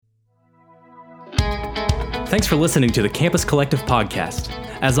Thanks for listening to the Campus Collective podcast.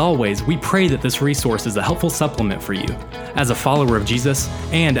 As always, we pray that this resource is a helpful supplement for you, as a follower of Jesus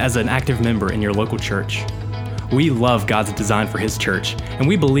and as an active member in your local church. We love God's design for His church, and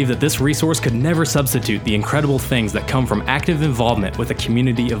we believe that this resource could never substitute the incredible things that come from active involvement with a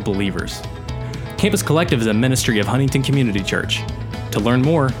community of believers. Campus Collective is a ministry of Huntington Community Church. To learn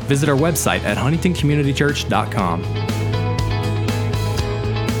more, visit our website at huntingtoncommunitychurch.com.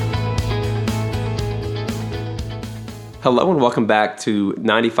 Hello and welcome back to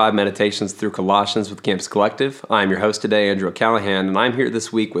 95 Meditations through Colossians with Campus Collective. I'm your host today, Andrew O'Callahan, and I'm here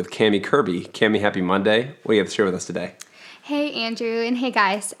this week with Cami Kirby. Cami, happy Monday. What do you have to share with us today? Hey, Andrew, and hey,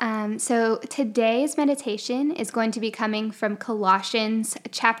 guys. So today's meditation is going to be coming from Colossians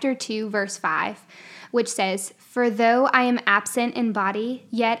chapter 2, verse 5, which says, "For though I am absent in body,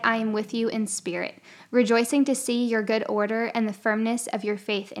 yet I am with you in spirit, rejoicing to see your good order and the firmness of your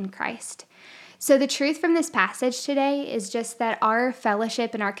faith in Christ." So the truth from this passage today is just that our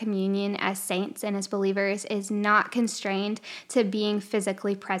fellowship and our communion as saints and as believers is not constrained to being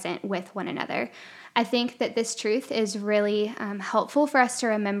physically present with one another. I think that this truth is really helpful for us to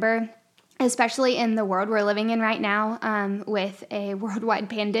remember, especially in the world we're living in right now, with a worldwide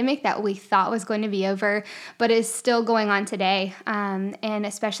pandemic that we thought was going to be over, but is still going on today, and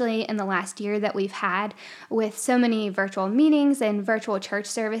especially in the last year that we've had with so many virtual meetings and virtual church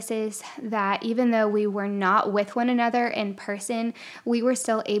services, that even though we were not with one another in person, we were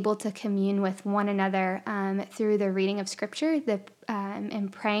still able to commune with one another through the reading of Scripture,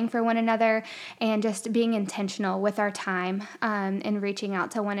 and praying for one another, and just being intentional with our time and reaching out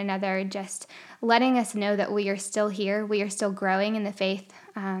to one another, just letting us know that we are still here, we are still growing in the faith.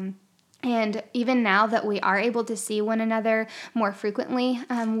 And even now that we are able to see one another more frequently,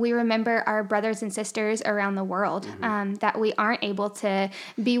 we remember our brothers and sisters around the world that we aren't able to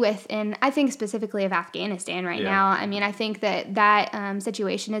be with. And I think specifically of Afghanistan right now. I mean, I think that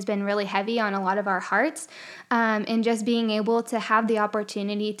situation has been really heavy on a lot of our hearts. And just being able to have the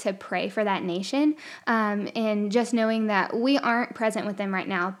opportunity to pray for that nation, and just knowing that we aren't present with them right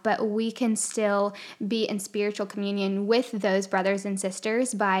now, but we can still be in spiritual communion with those brothers and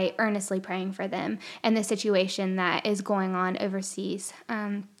sisters by earnestly praying for them and the situation that is going on overseas.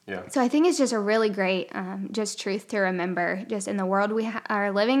 So I think it's just a really great just truth to remember, just in the world we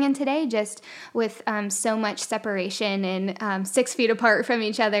are living in today, just with so much separation and 6 feet apart from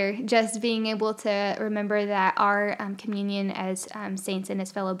each other, just being able to remember that our communion as saints and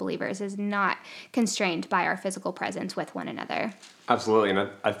as fellow believers is not constrained by our physical presence with one another. Absolutely, and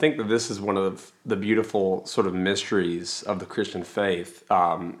I think that this is one of the beautiful sort of mysteries of the Christian faith,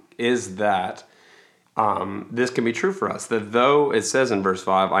 is that this can be true for us, that though it says in verse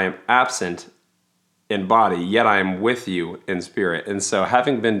 5, I am absent in body, yet I am with you in spirit. And so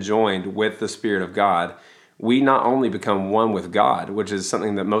having been joined with the Spirit of God, we not only become one with God, which is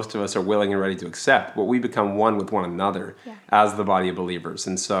something that most of us are willing and ready to accept, but we become one with one another as the body of believers.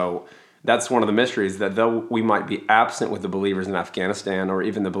 And so that's one of the mysteries, that though we might be absent with the believers in Afghanistan or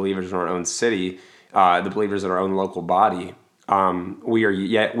even the believers in our own city, the believers in our own local body,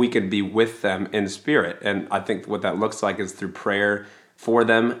 we can be with them in spirit. And I think what that looks like is through prayer for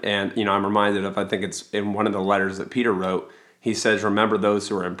them. And, I'm reminded of, I think it's in one of the letters that Peter wrote, he says, remember those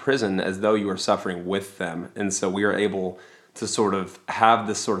who are in prison as though you are suffering with them. And so we are able to sort of have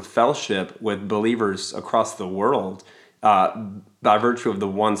this sort of fellowship with believers across the world by virtue of the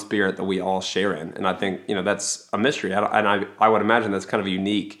one spirit that we all share in. And I think, that's a mystery. And I would imagine that's kind of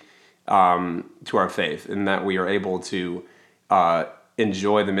unique to our faith, in that we are able to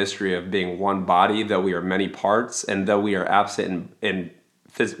enjoy the mystery of being one body, though we are many parts, and though we are absent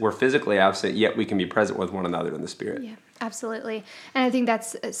we're physically absent, yet we can be present with one another in the Spirit. Yeah, absolutely. And I think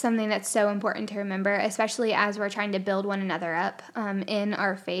that's something that's so important to remember, especially as we're trying to build one another up in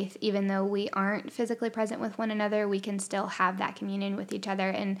our faith. Even though we aren't physically present with one another, we can still have that communion with each other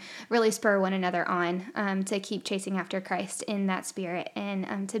and really spur one another on to keep chasing after Christ in that spirit,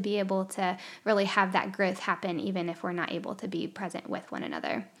 and to be able to really have that growth happen even if we're not able to be present with one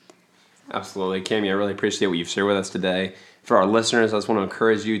another. Absolutely. Cami, I really appreciate what you've shared with us today. For our listeners, I just want to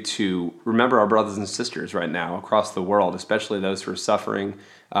encourage you to remember our brothers and sisters right now across the world, especially those who are suffering,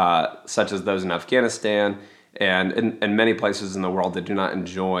 such as those in Afghanistan and in many places in the world that do not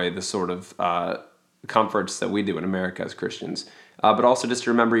enjoy the sort of comforts that we do in America as Christians. But also just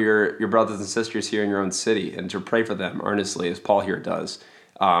to remember your brothers and sisters here in your own city, and to pray for them earnestly, as Paul here does.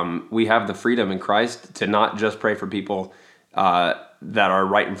 We have the freedom in Christ to not just pray for people that are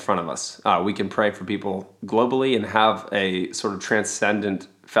right in front of us. We can pray for people globally and have a sort of transcendent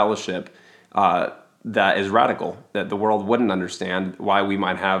fellowship that is radical, that the world wouldn't understand, why we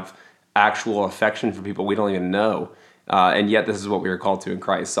might have actual affection for people we don't even know. And yet this is what we are called to in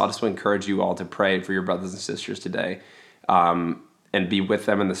Christ. So I just want to encourage you all to pray for your brothers and sisters today, and be with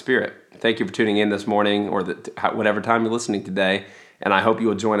them in the Spirit. Thank you for tuning in this morning, or whatever time you're listening today. And I hope you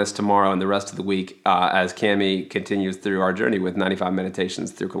will join us tomorrow and the rest of the week as Cami continues through our journey with 95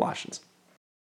 meditations through Colossians.